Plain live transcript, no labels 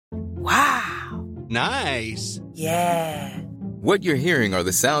Nice. Yeah. What you're hearing are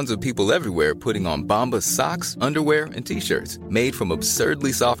the sounds of people everywhere putting on Bombas socks, underwear, and T-shirts made from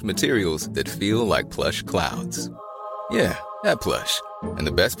absurdly soft materials that feel like plush clouds. Yeah, that plush. And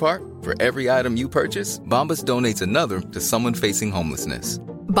the best part? For every item you purchase, Bombas donates another to someone facing homelessness.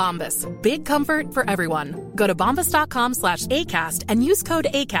 Bombas. Big comfort for everyone. Go to bombas.com/ACAST and use code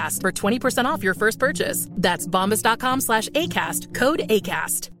ACAST for 20% off your first purchase. That's bombas.com/ACAST. Code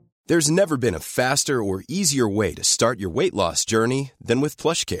ACAST. There's never been a faster or easier way to start your weight loss journey than with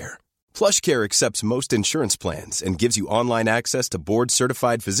PlushCare. PlushCare accepts most insurance plans and gives you online access to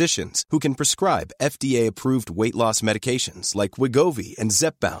board-certified physicians who can prescribe FDA-approved weight loss medications like Wegovy and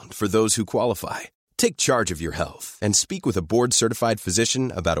Zepbound for those who qualify. Take charge of your health and speak with a board-certified physician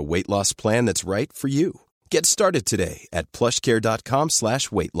about a weight loss plan that's right for you. Get started today at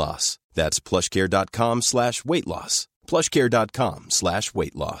plushcare.com/weight loss. That's plushcare.com/weight loss.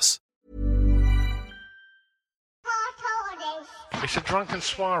 plushcare.com/weight loss. It's a drunken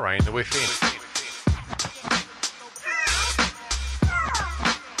soiree in the within.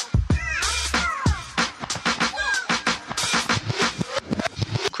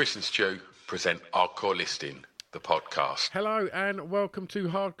 Chris and Stu present Hardcore Listing, the podcast. Hello and welcome to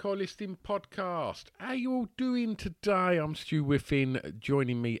Hardcore Listing Podcast. How you all doing today? I'm Stu Whiffin,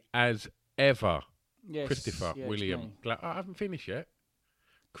 joining me as ever. Yes, Christopher yeah, William. I haven't finished yet.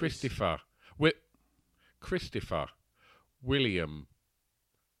 Christopher William.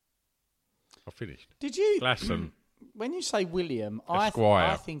 I've finished. Did you? Glasson. When you say William, I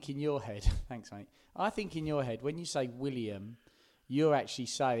think in your head. Thanks, mate. I think in your head when you say William, you're actually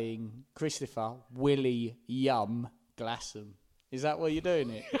saying Christopher William Glasson. Is that what you're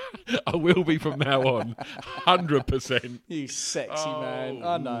doing it? I will be from now on, 100%. You sexy man.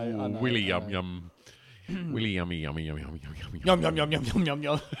 I know. Willy yum yum. Willy yummy yummy yummy yummy yummy Yum yum yum yum yum yum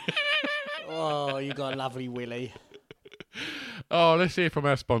yum. Oh, you got a lovely Willy. Oh, let's hear from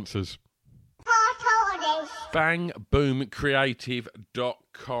our sponsors.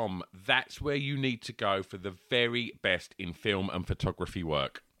 BangBoomCreative.com. That's where you need to go for the very best in film and photography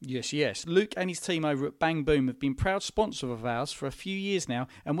work. Yes. Luke and his team over at Bang Boom have been proud sponsors of ours for a few years now,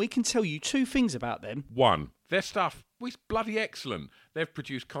 and we can tell you two things about them. One, their stuff is bloody excellent. They've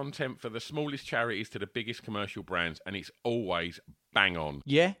produced content for the smallest charities to the biggest commercial brands, and it's always bang on.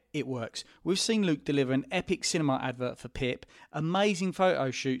 Yeah, it works. We've seen Luke deliver an epic cinema advert for Pip, amazing photo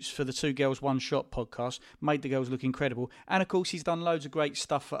shoots for the Two Girls One Shot podcast, made the girls look incredible, and of course he's done loads of great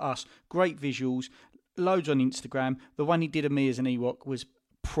stuff for us, great visuals, loads on Instagram. The one he did of me as an Ewok was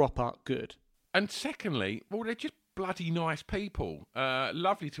proper good. And secondly, well, they're just bloody nice people.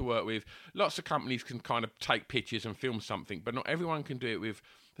 Lovely to work with. Lots of companies can kind of take pictures and film something, but not everyone can do it with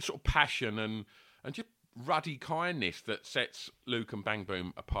the sort of passion and just ruddy kindness that sets Luke and Bang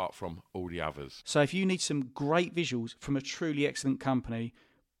Boom apart from all the others. So if you need some great visuals from a truly excellent company,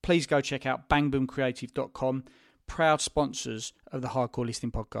 please go check out bangboomcreative.com, proud sponsors of the Hardcore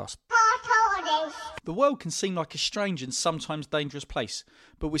Listing Podcast. The world can seem like a strange and sometimes dangerous place,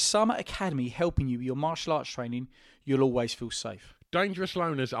 but with Sama Academy helping you with your martial arts training, you'll always feel safe. Dangerous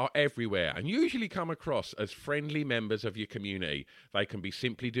loners are everywhere and usually come across as friendly members of your community. They can be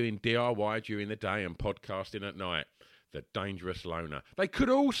simply doing DIY during the day and podcasting at night. The dangerous loner. They could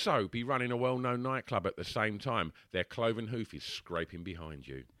also be running a well-known nightclub at the same time. Their cloven hoof is scraping behind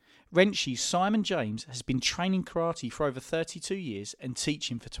you. Wrenchy's Simon James has been training karate for over 32 years and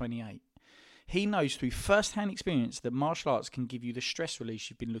teaching for 28. He knows through first-hand experience that martial arts can give you the stress release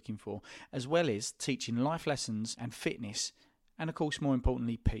you've been looking for, as well as teaching life lessons and fitness, and of course, more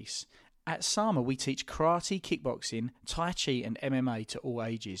importantly, peace. At Sama, we teach karate, kickboxing, tai chi and MMA to all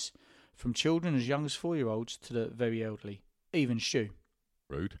ages, from children as young as 4-year-olds to the very elderly, even Stu.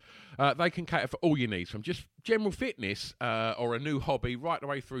 Rude. They can cater for all your needs, from just general fitness or a new hobby right the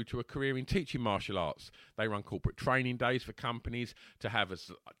way through to a career in teaching martial arts. They run corporate training days for companies to have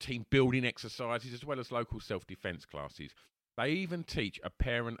as team building exercises as well as local self-defence classes. They even teach a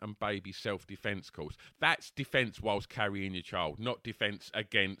parent and baby self-defence course. That's defence whilst carrying your child, not defence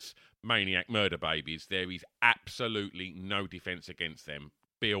against maniac murder babies. There is absolutely no defence against them.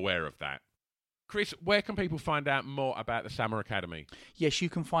 Be aware of that. Chris, where can people find out more about the Sama Academy? Yes, you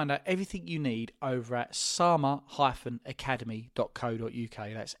can find out everything you need over at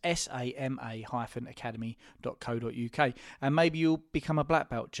sama-academy.co.uk. That's sama-academy.co.uk. And maybe you'll become a black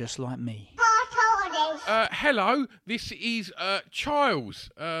belt just like me. Hello, this is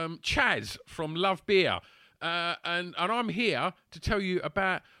Chaz from Love Beer. And I'm here to tell you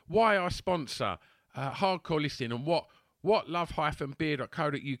about why I sponsor Hardcore Listing and what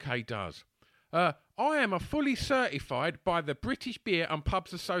love-beer.co.uk does. I am a fully certified by the British Beer and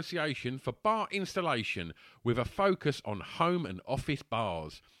Pubs Association for bar installation with a focus on home and office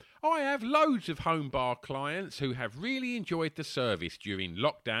bars. I have loads of home bar clients who have really enjoyed the service during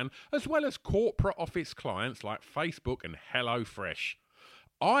lockdown, as well as corporate office clients like Facebook and HelloFresh.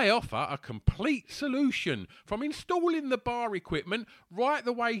 I offer a complete solution from installing the bar equipment right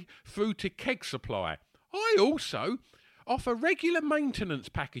the way through to keg supply. I also offer regular maintenance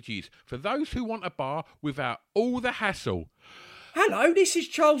packages for those who want a bar without all the hassle. Hello, this is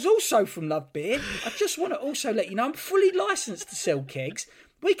Charles, also from Love Beer. I just want to also let you know I'm fully licensed to sell kegs.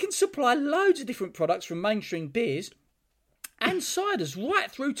 We can supply loads of different products from mainstream beers and ciders right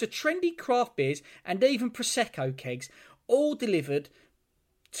through to trendy craft beers and even Prosecco kegs, all delivered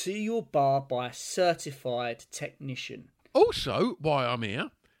to your bar by a certified technician. Also, while I'm here,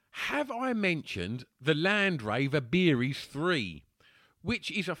 have I mentioned the Land Rover Beeries 3, which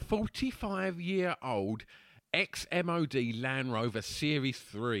is a 45-year-old ex-MOD Land Rover Series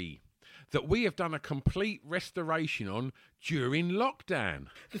 3 that we have done a complete restoration on during lockdown.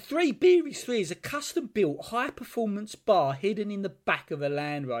 The 3 Beeries 3 is a custom-built, high-performance bar hidden in the back of a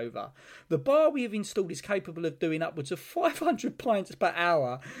Land Rover. The bar we have installed is capable of doing upwards of 500 pints per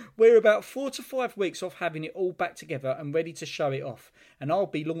hour. We're about 4 to 5 weeks off having it all back together and ready to show it off. And I'll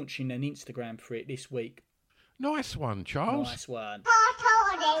be launching an Instagram for it this week. Nice one, Charles. Nice one.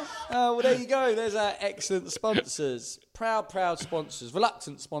 Oh, well, there you go. There's our excellent sponsors. Proud sponsors,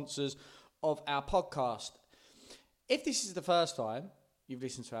 reluctant sponsors of our podcast. If this is the first time you've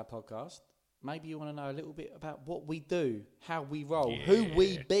listened to our podcast, maybe you want to know a little bit about what we do, how we roll, who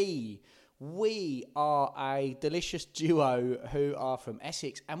we be. We are a delicious duo who are from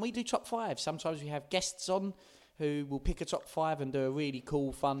Essex, and we do top 5. Sometimes we have guests on who will pick a top 5 and do a really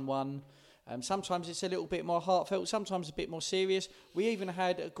cool, fun one. Sometimes it's a little bit more heartfelt, sometimes a bit more serious. We even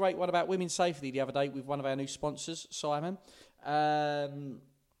had a great one about women's safety the other day with one of our new sponsors, Simon. Come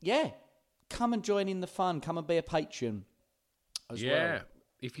and join in the fun. Come and be a patron as well.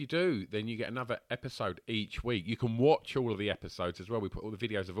 If you do, then you get another episode each week. You can watch all of the episodes as well. We put all the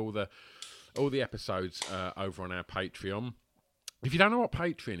videos of all the episodes over on our Patreon. If you don't know what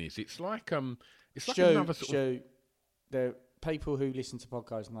Patreon is, it's like another sort of... The people who listen to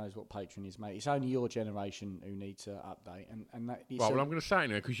podcasts knows what Patreon is, mate. It's only your generation who need to update. And that. Well, I'm going to say it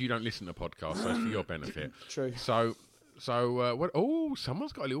now because you don't listen to podcasts, so it's for your benefit. True. So what? Oh,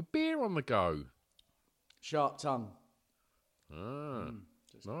 someone's got a little beer on the go. Sharp tongue.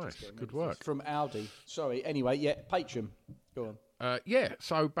 Nice. Good work. From Aldi. Sorry. Anyway, Patreon. Go on.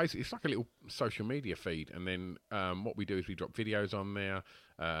 So basically it's like a little social media feed, and then what we do is we drop videos on there,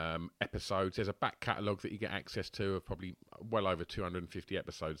 episodes. There's a back catalogue that you get access to of probably well over 250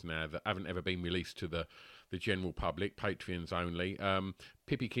 episodes now that haven't ever been released to the general public, Patreons only.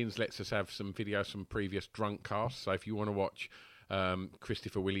 Pippykins lets us have some videos from previous drunk casts, so if you want to watch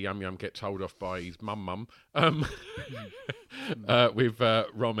Christopher Willie Yum Yum get told off by his mum with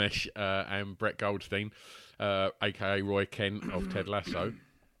Romesh and Brett Goldstein, a.k.a. Roy Kent of Ted Lasso,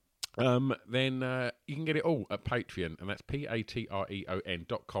 then you can get it all at Patreon, and that's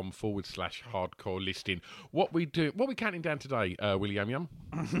patreon.com/hardcore listing. What we counting down today, Willie Yum Yum?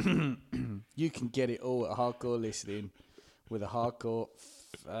 You can get it all at Hardcore Listing with a hardcore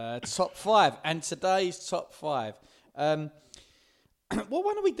top 5, and today's top 5. What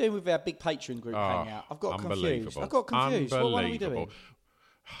one are we doing with our big Patreon group hangout? I've got confused. What one are we doing?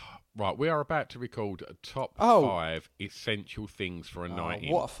 Right, we are about to record a top 5 essential things for a night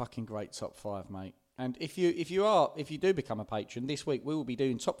in. What a fucking great top 5, mate. And if you do become a patron, this week we will be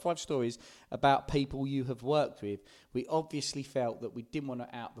doing top 5 stories about people you have worked with. We obviously felt that we didn't want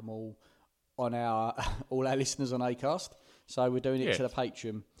to out them all on all our listeners on Acast, so we're doing it to the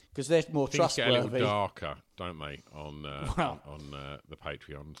Patreon because they're more trustworthy. Things get a little darker, don't they, on the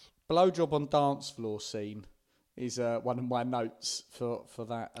Patreons? Blowjob on dance floor scene is one of my notes for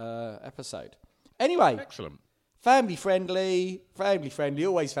that episode. Anyway, excellent. Family friendly,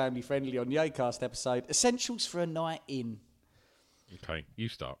 always family friendly on the Acast episode. Essentials for a night in. Okay, you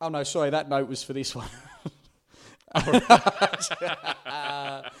start. Oh no, sorry, that note was for this one.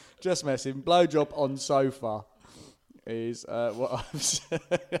 Just messing. Blowjob on sofa is what I've said.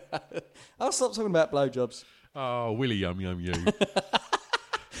 I'll stop talking about blowjobs. Oh, Willie Yum Yum you.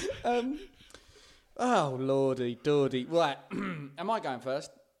 Oh, lordy, dordy. Right, am I going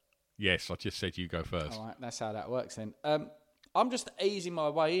first? Yes, I just said you go first. All right, that's how that works then. I'm just easing my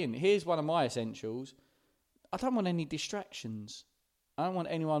way in. Here's one of my essentials. I don't want any distractions. I don't want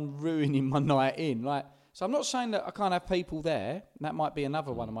anyone ruining my night in. So I'm not saying that I can't have people there. That might be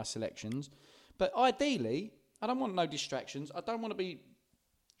another one of my selections. But ideally, I don't want no distractions. I don't want to be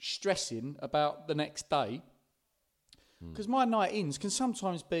stressing about the next day. Because my night-ins can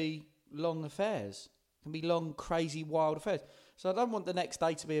sometimes be long affairs. Can be long, crazy, wild affairs. So I don't want the next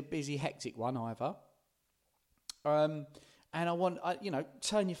day to be a busy, hectic one either. And I want,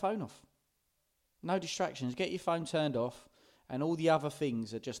 turn your phone off. No distractions. Get your phone turned off. And all the other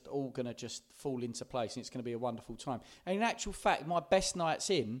things are just all going to just fall into place. And it's going to be a wonderful time. And in actual fact, my best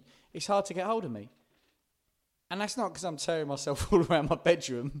nights in, it's hard to get hold of me. And that's not because I'm tearing myself all around my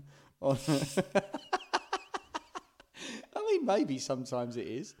bedroom. I mean, maybe sometimes it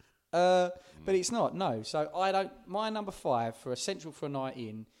is. But it's not, no. So my number 5 for essential for a night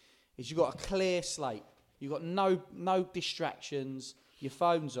in is you've got a clear slate. You've got no distractions. Your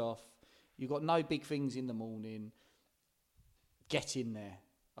phone's off. You've got no big things in the morning. Get in there.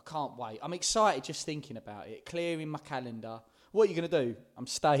 I can't wait. I'm excited just thinking about it. Clearing my calendar. What are you going to do? I'm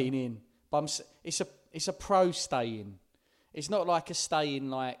staying in. But it's a pro staying. It's not like a staying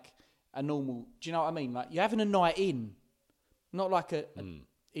like a normal... Do you know what I mean? Like you're having a night in. Not like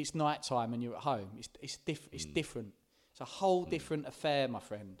it's night time and you're at home. It's different. It's a whole different affair, my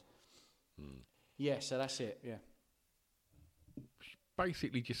friend. Yeah, so that's it, yeah.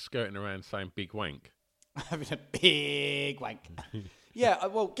 Basically just skirting around saying big wank. Having a big wank. Yeah,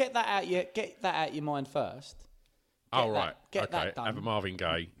 well, get that out your mind first. Get that done. Have a Marvin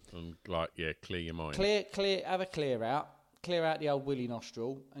Gaye and clear your mind. Have a clear out. Clear out the old willy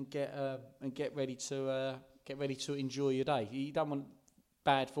nostril and get ready to enjoy your day. You don't want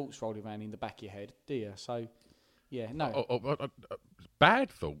bad thoughts rolling around in the back of your head, do you? So, yeah, no.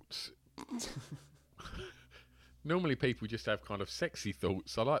 Bad thoughts. Normally people just have kind of sexy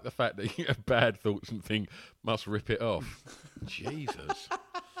thoughts. I like the fact that you have bad thoughts and think, must rip it off. Jesus.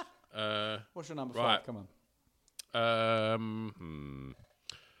 What's your number 5? Come on.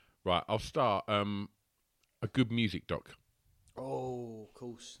 Right, I'll start. A good music doc. Oh, of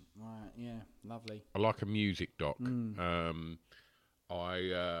course. Right, yeah, lovely. I like a music doc. If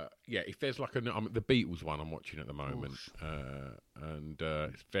there's like the Beatles one I'm watching at the moment, and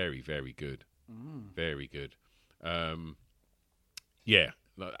it's very, very good. Very good.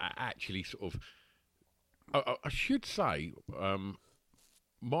 Actually, sort of. I should say,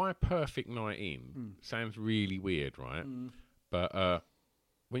 my perfect night in sounds really weird, right? But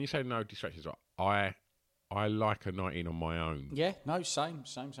when you say no distractions, I like a night in on my own. Yeah, no, same.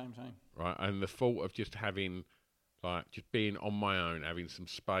 Right, and the thought of just having, just being on my own, having some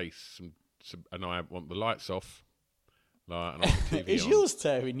space, and I want the lights off. And I put TV Is on. yours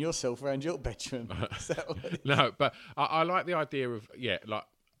tearing yourself around your bedroom? No, but I like the idea of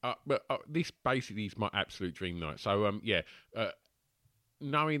this basically is my absolute dream night. So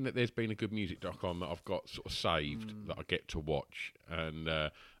knowing that there's been a good music doc on that I've got sort of saved that I get to watch, and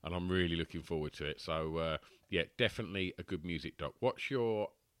I'm really looking forward to it. So definitely a good music doc. What's your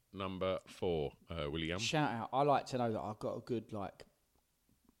number 4, William? Shout out! I like to know that I've got a good No,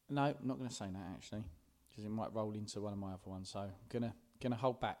 I'm not going to say that actually, because it might roll into one of my other ones. So I'm gonna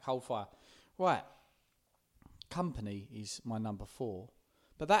hold fire. Right, Company is my number 4,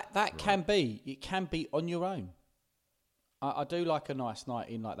 but that can be on your own. I do like a nice night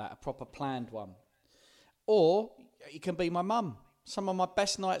in like that, a proper planned one. Or it can be my mum. Some of my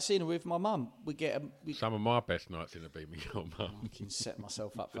best nights in are with my mum. Some of my best nights in are be with your mum. I can set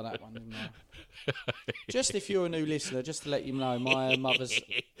myself up for that one, didn't I? Just if you're a new listener, just to let you know, my mother's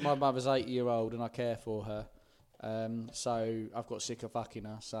 80-year-old and I care for her. So I've got sick of fucking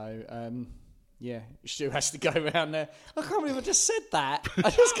her. So Stu has to go around there. I can't believe I just said that.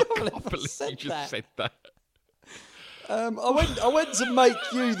 I just can't believe I said that. Said that. I went to make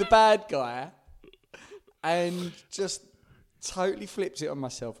you the bad guy and just totally flipped it on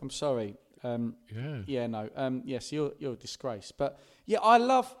myself. I'm sorry. Yes, you're a disgrace. But yeah, I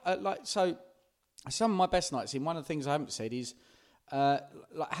love so some of my best nights in. One of the things I haven't said is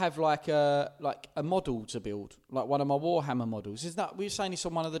have a model to build, like one of my Warhammer models. Is that we were saying this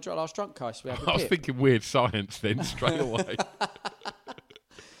on one of the last drunk casts we had? I was thinking weird science then straight away.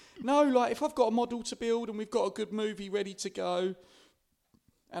 No, like if I've got a model to build and we've got a good movie ready to go,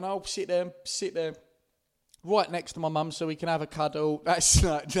 and I'll sit there right next to my mum so we can have a cuddle. That's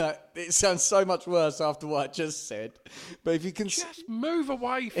no, it sounds so much worse after what I just said. But if you can just move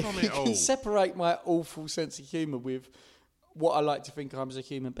away from it all, can separate my awful sense of humour with what I like to think I'm as a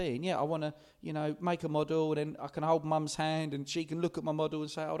human being. Yeah, I want to, make a model, and then I can hold mum's hand and she can look at my model and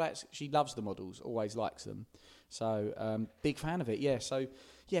say, she loves the models, always likes them. So, big fan of it, yeah. So,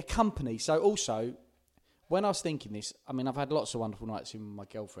 yeah, Company. So also, when I was thinking this, I mean, I've had lots of wonderful nights with my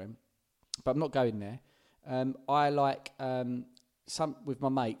girlfriend, but I'm not going there. I like some with my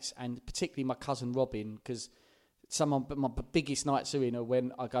mates, and particularly my cousin Robin, because some of my biggest nights are in are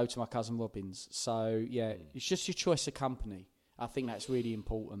when I go to my cousin Robin's. So yeah, it's just your choice of company. I think that's really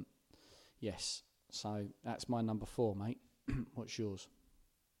important. Yes. So that's my number 4, mate. What's yours?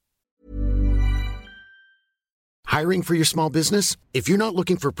 Hiring for your small business? If you're not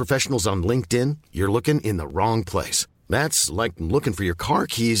looking for professionals on LinkedIn, you're looking in the wrong place. That's like looking for your car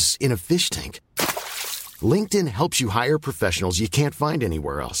keys in a fish tank. LinkedIn helps you hire professionals you can't find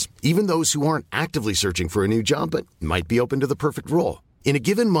anywhere else, even those who aren't actively searching for a new job but might be open to the perfect role. In a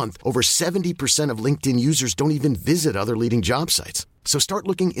given month, over 70% of LinkedIn users don't even visit other leading job sites. So start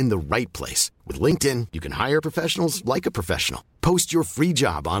looking in the right place. With LinkedIn, you can hire professionals like a professional. Post your free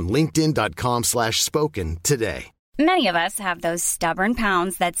job on linkedin.com/spoken today. Many of us have those stubborn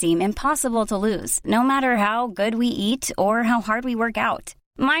pounds that seem impossible to lose, no matter how good we eat or how hard we work out.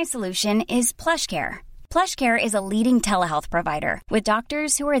 My solution is PlushCare. PlushCare is a leading telehealth provider with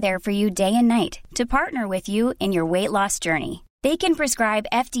doctors who are there for you day and night to partner with you in your weight loss journey. They can prescribe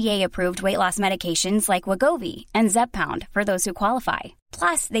FDA-approved weight loss medications like Wegovy and Zepbound for those who qualify.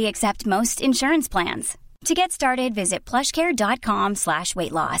 Plus, they accept most insurance plans. To get started, visit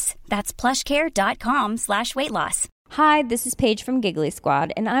plushcare.com/weightloss. That's plushcare.com/weightloss. Hi, this is Paige from Giggly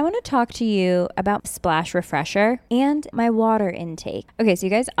Squad, and I want to talk to you about Splash Refresher and my water intake. Okay, so you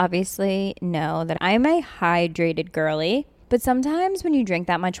guys obviously know that I'm a hydrated girly, but sometimes when you drink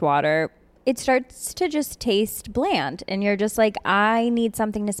that much water, it starts to just taste bland, and you're just like, I need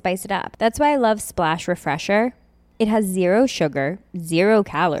something to spice it up. That's why I love Splash Refresher. It has 0 sugar, 0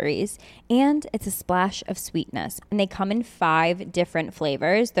 calories, and it's a splash of sweetness. And they come in 5 different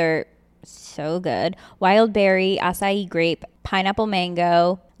flavors. They're so good. Wild berry, acai grape, pineapple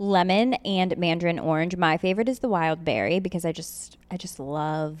mango, lemon, and mandarin orange. My favorite is the wild berry because I just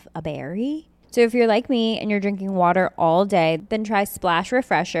love a berry. So if you're like me and you're drinking water all day, then try Splash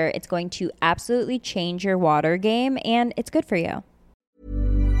Refresher. It's going to absolutely change your water game, and it's good for you.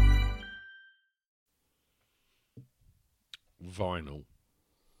 Vinyl.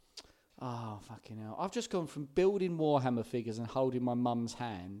 Oh, fucking hell. I've just gone from building Warhammer figures and holding my mum's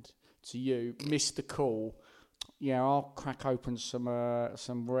hand to you, Mr. Cool. Yeah, I'll crack open some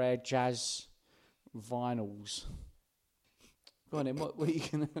rare jazz vinyls. Go on then, what are you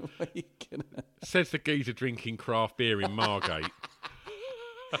gonna... Says the geezer drinking craft beer in Margate.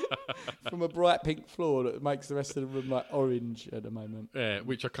 From a bright pink floor that makes the rest of the room like orange at the moment. Yeah,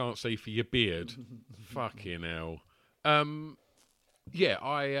 which I can't see for your beard. Fucking hell.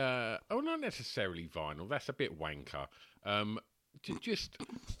 Yeah, not necessarily vinyl. That's a bit wanker. I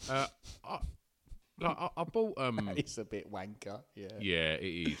bought. It's a bit wanker. Yeah. Yeah,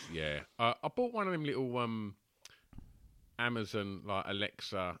 it is. Yeah, I bought one of them little Amazon like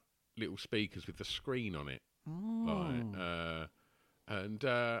Alexa little speakers with the screen on it. And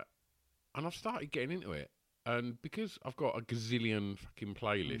I've started getting into it, and because I've got a gazillion fucking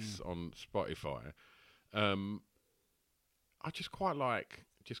playlists on Spotify, I just quite like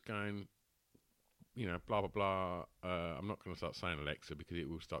just going, blah, blah, blah. I'm not going to start saying Alexa because it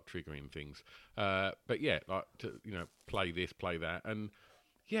will start triggering things. But yeah, like, to, play this, play that. And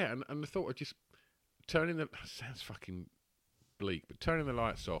yeah, and the thought of just turning sounds fucking bleak, but turning the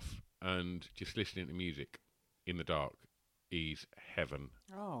lights off and just listening to music in the dark is heaven.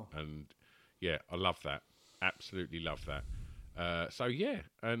 Oh. And yeah, I love that. Absolutely love that. So yeah,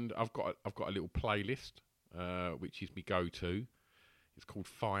 and I've got a little playlist. Which is my go-to. It's called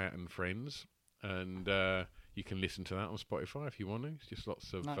Fire and Friends, and you can listen to that on Spotify if you want to. It's just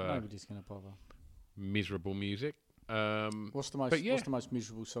lots of nobody's going to bother. Miserable music. What's the most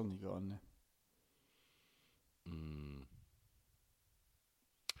miserable song you got on there?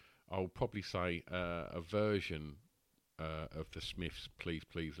 I'll probably say a version of the Smiths.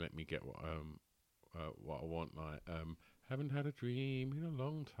 Please let me get what I want. Like haven't had a dream in a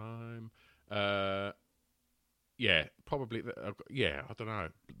long time. Yeah, probably. Yeah, I don't know.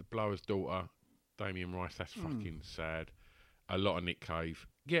 The Blower's Daughter, Damien Rice. That's fucking sad. A lot of Nick Cave.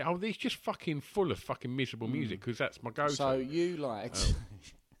 Yeah, it's just fucking full of fucking miserable music because that's my go-to. So you like?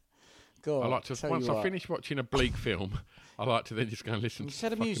 God, I like to once I finish watching a bleak film, I like to then just go and listen to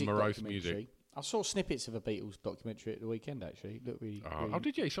fucking morose music. I saw snippets of a Beatles documentary at the weekend. Actually, it looked really. Oh,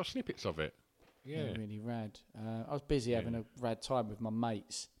 did you? You saw snippets of it? Yeah, really rad. I was busy having a rad time with my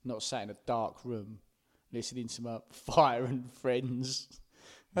mates, not sat in a dark room. Listening to Fire and Friends.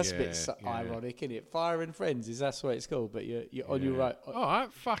 That's a bit ironic, isn't it? Fire and Friends, that's what it's called, but you're on your right. Oh,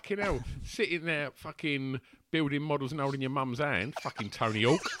 fucking hell. Sitting there fucking building models and holding your mum's hand. Fucking Tony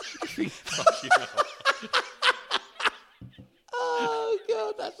Hawk. Fucking hell. Oh,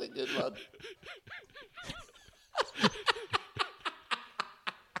 God, that's a good one.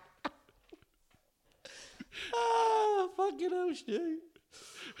 Fucking hell, Stu.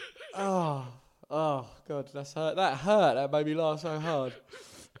 Oh, God, that's hurt. That hurt. That made me laugh so hard.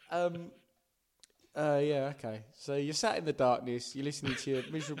 Yeah, okay. So you're sat in the darkness, you're listening to your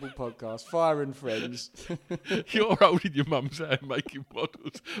miserable podcast, Fire and Friends. You're holding your mum's hand making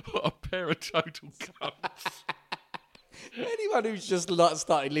models. What a pair of total cunts. Anyone who's just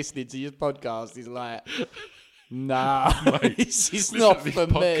started listening to your podcast is like, nah, Mate, this is not this for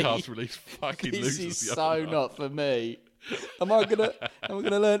me. podcast release fucking This losers is the so other night. not for me. Am I gonna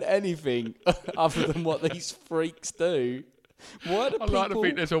learn anything other than what these freaks do? Why do I people? like to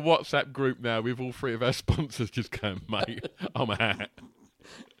think there's a WhatsApp group now with all three of our sponsors just going, mate, I'm a hat.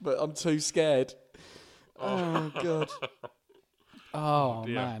 But I'm too scared. Oh God. Oh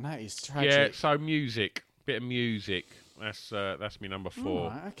dear. man, that is tragic. Yeah, so music. Bit of music. That's me number 4.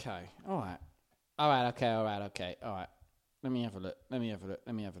 Right, okay. All right. Let me have a look.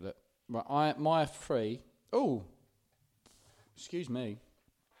 Right, my 3. Oh, excuse me.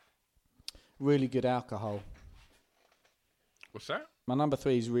 Really good alcohol. What's that? My number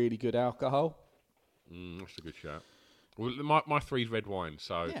 3 is really good alcohol. That's a good shout. Well, my 3's red wine,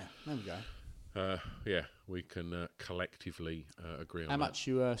 so Yeah, there we go. yeah, we can collectively agree on How that. much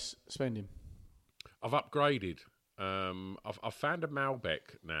you spending? I've upgraded. I've found a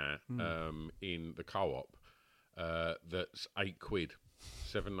Malbec now in the co-op that's £8,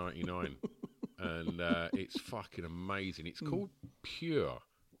 £7.99, and it's fucking amazing. It's called Pure.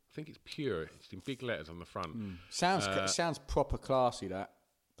 I think it's Pure. It's in big letters on the front. Sounds proper classy. That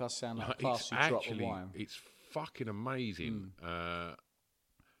does sound like a classy drop of wine. It's fucking amazing.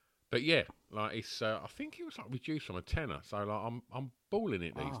 But yeah, like it's. I think it was like reduced from a tenner. So like I'm balling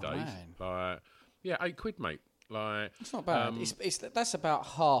it these days. Man. Like yeah, £8, mate. Like It's not bad. That's about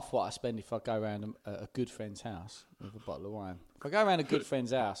half what I spend if I go around a good friend's house with a bottle of wine. If I go around a good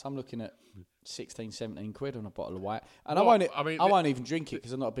friend's house, I'm looking at 16, 17 quid on a bottle of wine, and I won't even drink it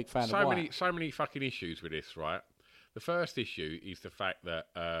because I'm not a big fan of wine. So many fucking issues with this, right? The first issue is the fact that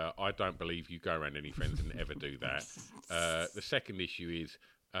I don't believe you go around any friends and ever do that. The second issue is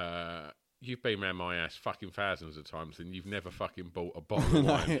you've been around my ass fucking thousands of times and you've never fucking bought a bottle of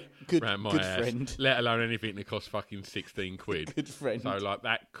wine around my ass, friend. let alone anything that costs fucking 16 quid. Good friend. So like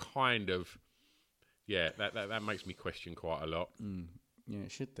that kind of, yeah, that makes me question quite a lot. Yeah,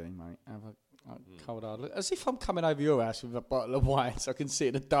 it should do, mate. Have a cold hard look. As if I'm coming over your house with a bottle of wine so I can sit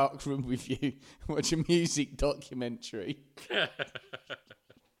in a dark room with you, watch a music documentary.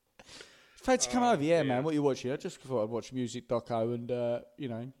 Fancy coming over? Yeah, man. What are you watching? I just thought I'd watch a music doco and,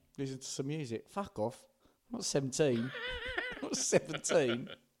 listen to some music. Fuck off. I'm not 17. I'm not 17.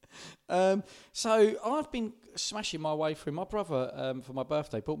 So I've been smashing my way through. My brother, for my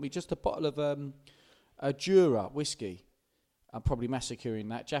birthday, bought me just a bottle of a Jura whiskey. I'm probably massacring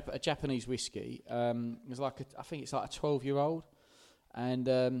that. A Japanese whiskey. It's like I think it's like a 12-year-old,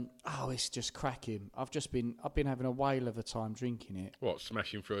 and it's just cracking. I've been having a whale of a time drinking it. What,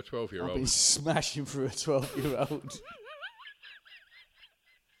 smashing through a 12-year-old? I've been smashing through a 12-year-old.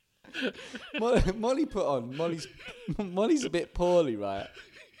 Molly put on. Molly's a bit poorly, right?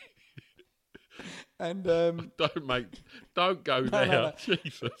 And don't go there. No.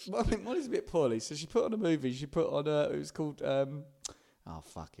 Jesus. Molly's a bit poorly, so she put on a movie. She put on it was called The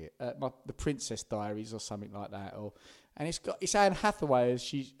Princess Diaries or something like that. And it's Anne Hathaway as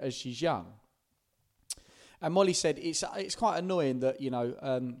she's young. And Molly said it's quite annoying that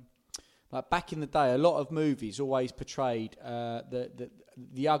like back in the day, a lot of movies always portrayed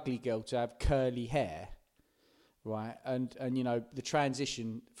the ugly girl to have curly hair. Right, and the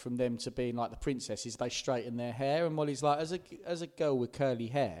transition from them to being like the princesses, they straighten their hair, and Molly's like, as a girl with curly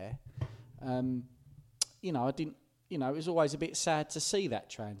hair, I didn't, it was always a bit sad to see that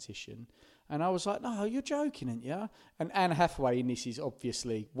transition, and I was like, no, you're joking, aren't you? And Anne Hathaway in this is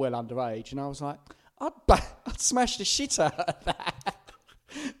obviously well underage, and I was like, I'd smash the shit out of that,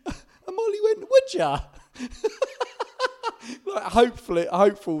 and Molly went, would ya? Like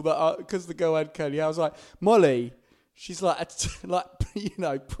hopeful that because the girl had curly hair, I was like, Molly, she's like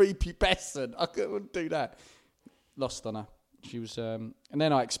prepubescent. I couldn't do that. Lost on her. She was, and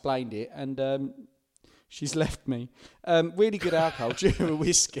then I explained it, and she's left me. Really good alcohol, Jura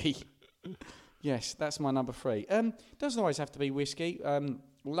whiskey. Yes, that's my number 3. Doesn't always have to be whiskey.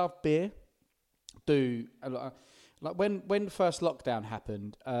 Love beer. Like when the first lockdown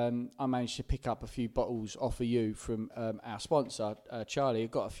happened, I managed to pick up a few bottles off of you from our sponsor, Charlie. I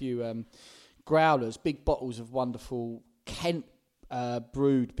got a few growlers, big bottles of wonderful Kent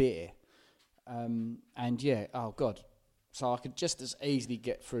brewed beer. And yeah, oh God. So I could just as easily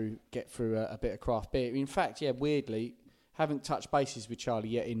get through a bit of craft beer. In fact, yeah, weirdly, haven't touched bases with Charlie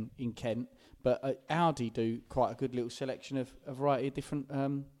yet in Kent, But Audi do quite a good little selection of a variety of different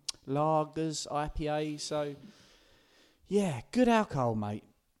lagers, IPAs. So, yeah, good alcohol, mate.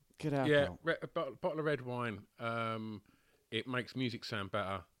 Good alcohol. Yeah, a bottle of red wine. It makes music sound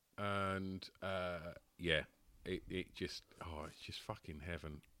better, and it's just fucking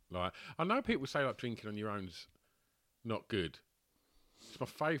heaven. Like, I know people say like drinking on your own's not good. It's my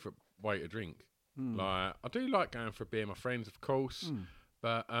favourite way to drink. Like, I do like going for a beer with my friends, of course,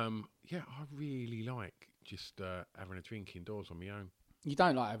 but I really like just having a drink indoors on my own. You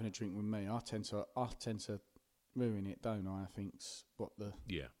don't like having a drink with me. I tend to ruin it, don't I? I think's what the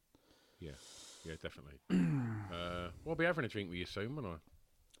Yeah, definitely. We'll be having a drink with you soon, won't I?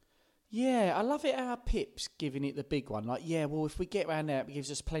 Yeah, I love it how Pip's giving it the big one. Like, yeah, well, if we get round there, it gives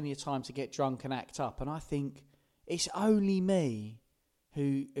us plenty of time to get drunk and act up. And I think it's only me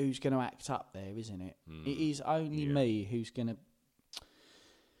who's going to act up there, isn't it? It is only me who's going to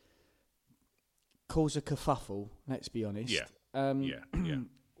cause a kerfuffle, let's be honest. Yeah.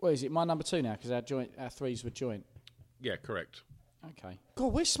 What is it? My number 2 now, because our threes were joint. Yeah, correct. Okay.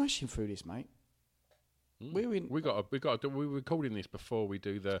 God, we're smashing through this, mate. We got to. We're recording this before we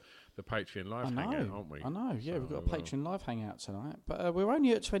do the Patreon live hangout, aren't we? I know. Yeah, we've got a Patreon live hangout tonight, but we're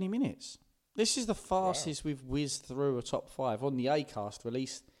only at 20 minutes. This is the fastest we've whizzed through a top 5 on the Acast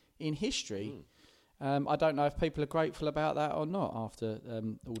release in history. I don't know if people are grateful about that or not after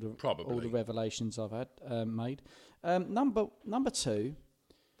all the revelations I've had made. Number 2.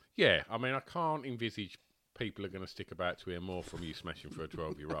 Yeah, I mean, I can't envisage people are going to stick about to hear more from you smashing for a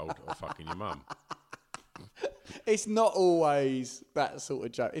 12-year-old or fucking your mum. It's not always that sort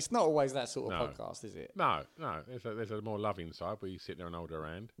of joke. It's not always that sort of podcast, is it? No. There's a more loving side where you sit there and hold her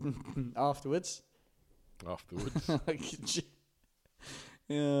hand. Afterwards. Oh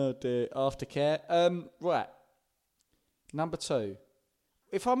dear. Aftercare. Right. Number 2.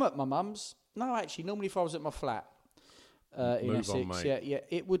 If I'm at my mum's, no, actually, normally if I was at my flat in Essex,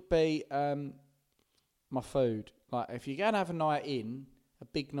 it would be my food. Like, if you're going to have a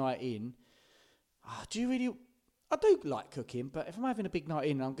big night in, I do like cooking, but if I'm having a big night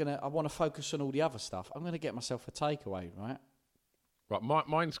in, I want to focus on all the other stuff. I'm going to get myself a takeaway, right? Right,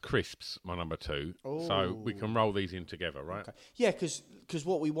 mine's crisps, my number 2. Ooh. So we can roll these in together, right? Okay. Yeah, because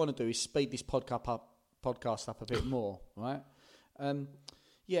what we want to do is speed this podcast up a bit more, right?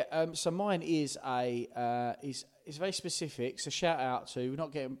 So mine is is very specific. So shout out to, we're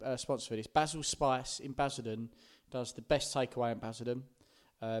not getting sponsored for this, Basil Spice in Basildon does the best takeaway in Basildon.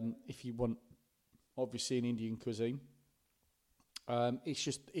 If you want, obviously, an Indian cuisine, it's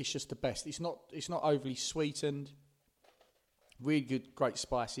just the best. It's not overly sweetened. Really good, great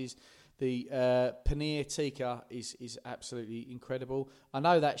spices. The paneer tikka is absolutely incredible. I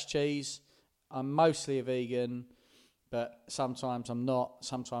know that's cheese. I'm mostly a vegan, but sometimes I'm not.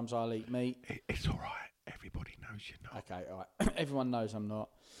 Sometimes I'll eat meat. It's all right. Everybody knows you're not. Okay, all right. Everyone knows I'm not.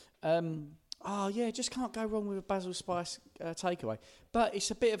 Just can't go wrong with a Basil Spice takeaway. But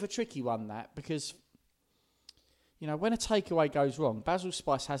it's a bit of a tricky one, that, because, you know, when a takeaway goes wrong, Basil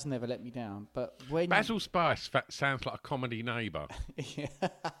Spice has never let me down. But when Basil Spice sounds like a comedy neighbour.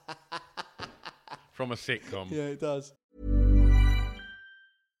 From a sitcom. Yeah, it does.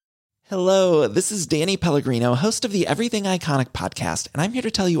 Hello, this is Danny Pellegrino, host of the Everything Iconic podcast, and I'm here to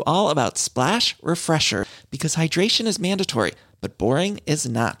tell you all about Splash Refresher, because hydration is mandatory, but boring is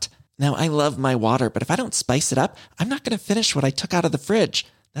not. Now, I love my water, but if I don't spice it up, I'm not going to finish what I took out of the fridge.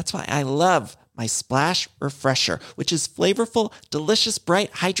 That's why I love my Splash Refresher, which is flavorful, delicious,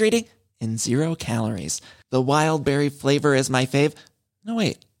 bright, hydrating, and 0 calories. The wild berry flavor is my fave. No,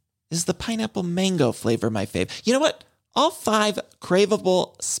 wait, is the pineapple mango flavor my fave? You know what? All 5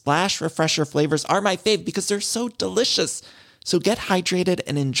 craveable Splash Refresher flavors are my fave because they're so delicious. So get hydrated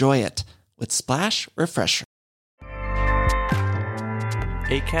and enjoy it with Splash Refresher.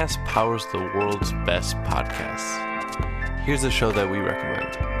 Acast powers the world's best podcasts. Here's a show that we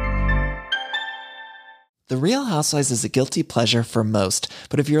recommend. The Real Housewives is a guilty pleasure for most,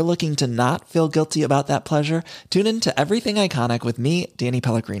 but if you're looking to not feel guilty about that pleasure, tune in to Everything Iconic with me, Danny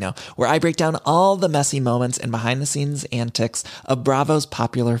Pellegrino, where I break down all the messy moments and behind-the-scenes antics of Bravo's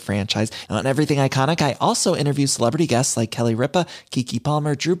popular franchise. And on Everything Iconic, I also interview celebrity guests like Kelly Ripa, Keke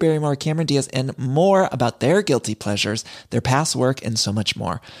Palmer, Drew Barrymore, Cameron Diaz, and more about their guilty pleasures, their past work, and so much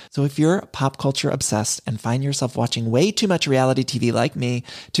more. So if you're pop culture obsessed and find yourself watching way too much reality TV like me,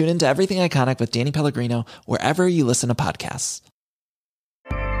 tune into Everything Iconic with Danny Pellegrino, wherever you listen to podcasts.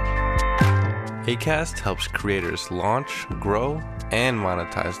 Acast helps creators launch, grow, and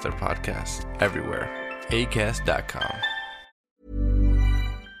monetize their podcasts everywhere. Acast.com.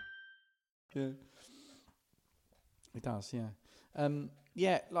 Yeah. It does, yeah.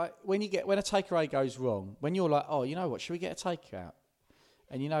 Yeah, like when a takeaway goes wrong, when you're like, oh, you know what, should we get a takeout?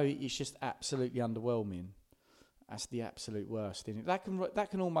 And you know it's just absolutely underwhelming. That's the absolute worst, isn't it?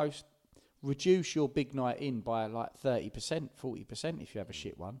 That can almost reduce your big night in by like 30%, 40% if you have a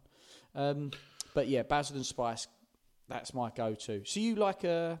shit one. But yeah, Basil and Spice, that's my go-to. So you like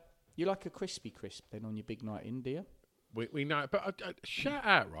a crispy crisp then on your big night in, do you? We know, but shout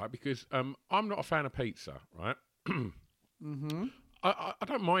out, right? Because I'm not a fan of pizza, right? Mm-hmm. I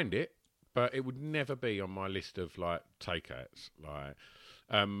don't mind it, but it would never be on my list of like takeouts. Like,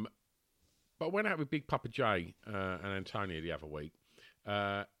 but I went out with Big Papa J and Antonio the other week,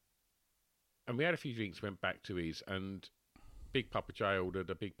 and we had a few drinks. Went back to his, and Big Papa J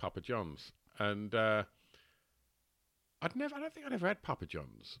ordered a Big Papa John's, and I don't think I'd ever had Papa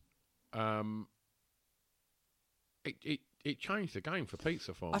John's. It changed the game for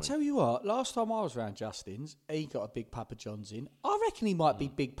pizza for me. I tell you what, last time I was around Justin's, he got a Big Papa John's in. I reckon he might be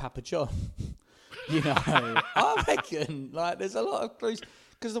Big Papa John. You know, I reckon, like, there's a lot of clues.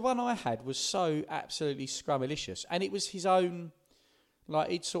 Because the one I had was so absolutely scrummylicious. And it was his own,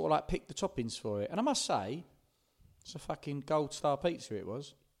 like, he'd sort of, like, picked the toppings for it. And I must say, it's a fucking gold star pizza it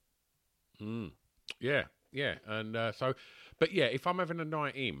was. Yeah. And but yeah, if I'm having a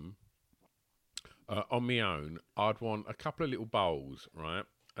night in, on my own, I'd want a couple of little bowls, right?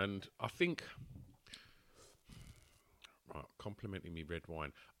 And I think, right, complimenting me red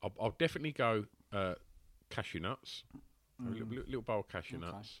wine, I'll definitely go cashew nuts, a little bowl of cashew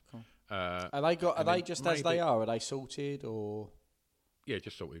nuts. Cool. Are they just as they are? Are they salted or? Yeah,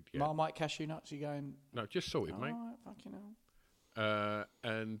 just salted. Yeah. Marmite cashew nuts. You going? No, just salted, mate. Right, fucking hell.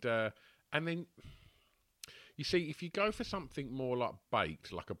 And then. You see, if you go for something more like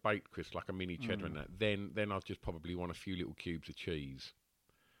baked, like a baked crisp, like a mini cheddar and that, then I'll just probably want a few little cubes of cheese.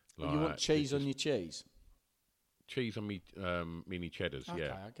 Like, you want cheese on your cheese? Cheese on me mini cheddars, okay,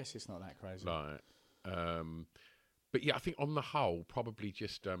 yeah. I guess it's not that crazy. But yeah, I think on the whole, probably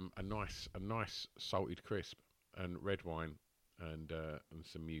just a nice salted crisp and red wine and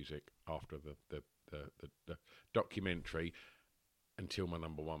some music after the documentary until my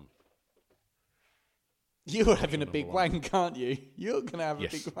number one. You're having a big wank, aren't you? You're going to have a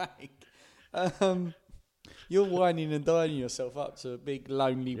big wank. You're whining and dining yourself up to a big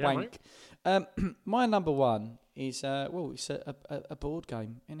lonely wank. My number one is, it's a board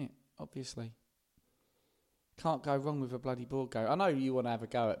game, isn't it? Obviously. Can't go wrong with a bloody board game. I know you want to have a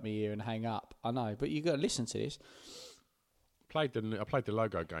go at me here and hang up. I know, but you got to listen to this. I played the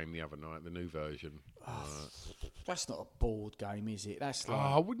logo game the other night, the new version. That's not a board game, is it? That's like...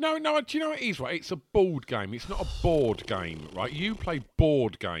 Oh, no, do you know what it is, right? It's a board game. It's not a board game, right? You play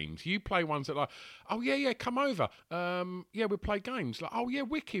board games. You play ones that are like, oh, yeah, come over. We'll play games. Like, oh, yeah,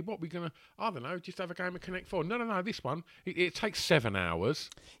 wicked. What, we're going to, I don't know, just have a game of Connect 4. No, this one, it takes 7 hours.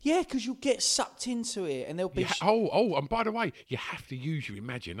 Yeah, because you'll get sucked into it and there'll be... and by the way, you have to use your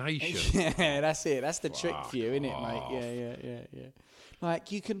imagination. Yeah, that's it. That's the trick for you, isn't it, mate? Yeah.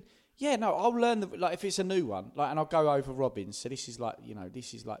 Like, you can... Yeah, no, I'll learn if it's a new one, and I'll go over Robin. So this is like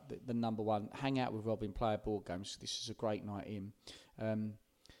the number one. Hang out with Robin, play a board game. So this is a great night in.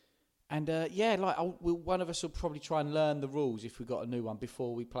 One of us will probably try and learn the rules if we've got a new one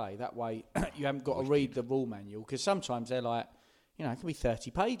before we play. That way, you haven't got to read the rule manual because sometimes they're like, it can be 30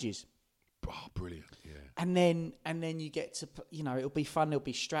 pages. Oh, brilliant! Yeah. And then you get to, it'll be fun. There'll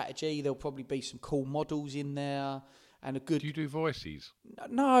be strategy. There'll probably be some cool models in there. And a good. Do you do voices?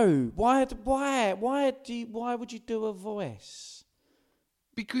 No. Why would you do a voice?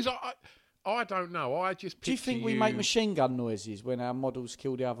 Because I don't know. I just picture. Do you think we make machine gun noises when our models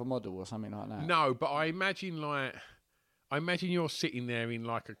kill the other model or something like that? No, but I imagine you're sitting there in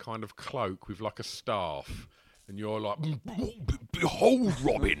like a kind of cloak with like a staff, and you're like, behold,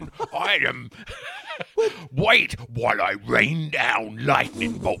 Robin, I am. Wait while I rain down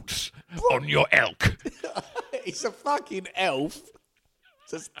lightning bolts on your elk. It's a fucking elf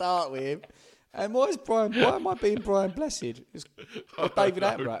to start with. And why am I being Brian Blessed? It's David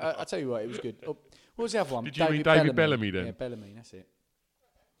Attenborough. I tell you what, it was good. What was the other one? Did you mean David Bellamy then? Yeah, Bellamy, that's it.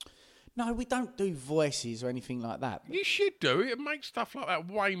 No, we don't do voices or anything like that. You should do. It makes stuff like that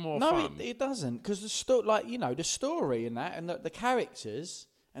way more fun. No, it doesn't. Because the story and that, and the characters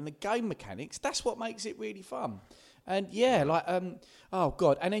and the game mechanics, that's what makes it really fun. And oh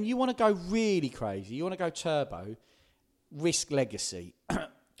God. And then you want to go really crazy. You want to go turbo, Risk Legacy.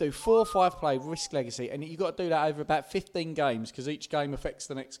 Do 4 or 5 play Risk Legacy. And you've got to do that over about 15 games because each game affects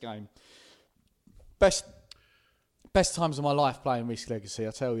the next game. Best times of my life playing Risk Legacy,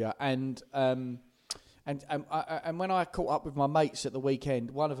 I tell you. And when I caught up with my mates at the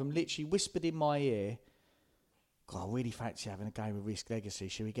weekend, one of them literally whispered in my ear, God, I really fancy having a game of Risk Legacy.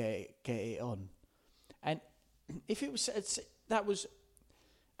 Should we get it on? And if it was, that was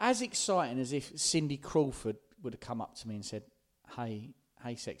as exciting as if Cindy Crawford would have come up to me and said, hey,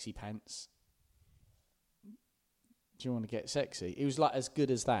 sexy pants, do you want to get sexy? It was like as good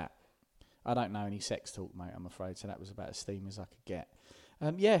as that. I don't know any sex talk, mate, I'm afraid, so that was about as steamy as I could get.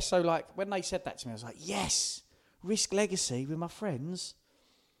 So like when they said that to me, I was like, yes, Risk Legacy with my friends.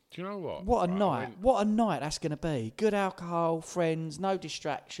 Do you know what? What a night. What a night that's going to be. Good alcohol, friends, no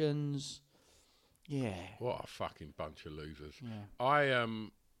distractions. Yeah. What a fucking bunch of losers. Yeah.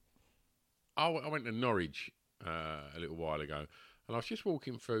 I went to Norwich a little while ago, and I was just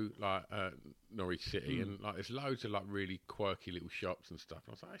walking through like Norwich City, and like there's loads of like really quirky little shops and stuff.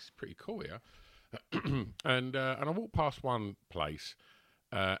 And I was like, it's pretty cool here. and I walked past one place,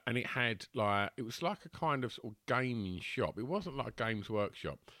 and it had it was like a kind of sort of gaming shop. It wasn't like a Games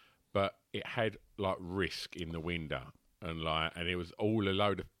Workshop, but it had like Risk in the window, and it was all a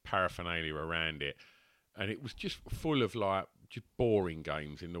load of paraphernalia around it, and it was just full of like just boring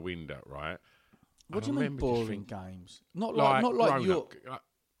games in the window, right? What do you mean boring games? Not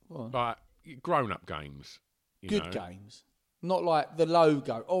grown-up games. Good games. Not like the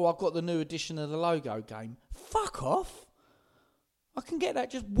logo. Oh, I've got the new edition of the logo game. Fuck off. I can get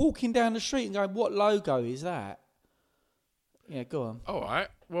that just walking down the street and going, what logo is that? Yeah, go on. All right.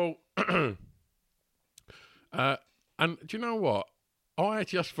 Well, and do you know what? I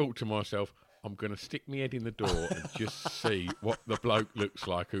just thought to myself, I'm going to stick my head in the door and just see what the bloke looks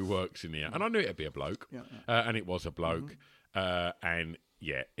like who works in here. And I knew it'd be a bloke, and it was a bloke. And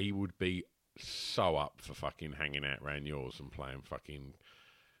yeah, he would be so up for fucking hanging out around yours and playing fucking,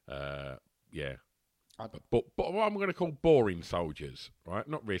 yeah. But what I'm going to call boring soldiers, right?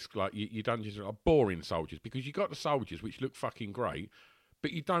 Not Risk, like your dungeons are boring soldiers, because you got the soldiers which look fucking great,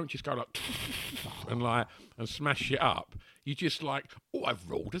 but you don't just go like and smash it up. You just like, oh, I've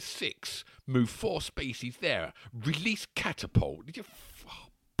rolled a 6, move 4 species there, release catapult.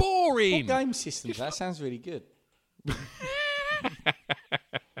 Boring. What game systems? That sounds really good.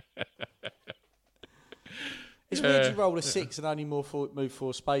 It's weird you roll a 6 and only move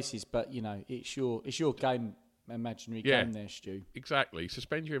 4 spaces, but you know it's your game, imaginary game there, Stu. Exactly.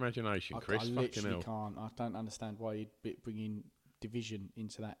 Suspend your imagination, Chris. I literally can't. I don't understand why you'd bring in division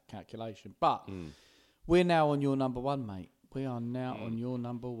into that calculation. But we're now on your number 1, mate. We are now on your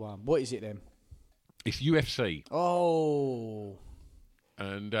number 1. What is it then? It's UFC. Oh.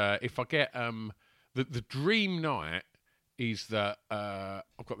 And if I get the dream night is that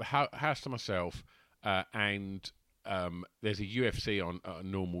I've got the house to myself. And there's a UFC on at a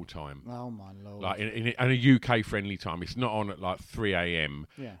normal time. Oh my lord! Like in a UK friendly time. It's not on at like 3 a.m.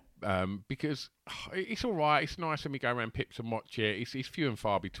 Yeah. Because it's all right. It's nice when we go around Pips and watch it. It's few and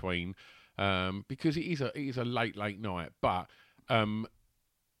far between. Because it is a late night. But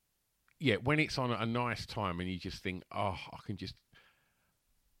yeah, when it's on at a nice time and you just think, oh,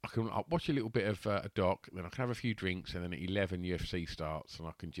 I'll watch a little bit of a doc, then I can have a few drinks, and then at 11 UFC starts, and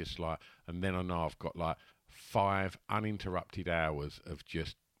I can just and then I know I've got 5 uninterrupted hours of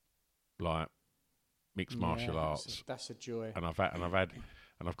just mixed martial arts. That's a joy. And I've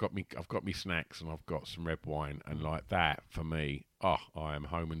got me snacks, and I've got some red wine, and that for me, I am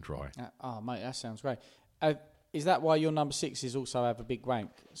home and dry. Mate, that sounds great. Is that why your number 6 is also have a big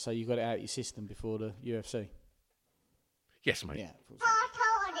rank? So you got it out of your system before the UFC? Yes, mate. Yeah.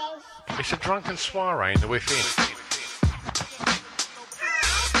 It's a drunken soiree in the within.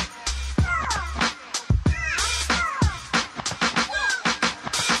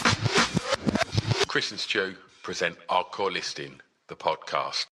 Chris and Stu present Hardcore Listing, the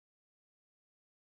podcast.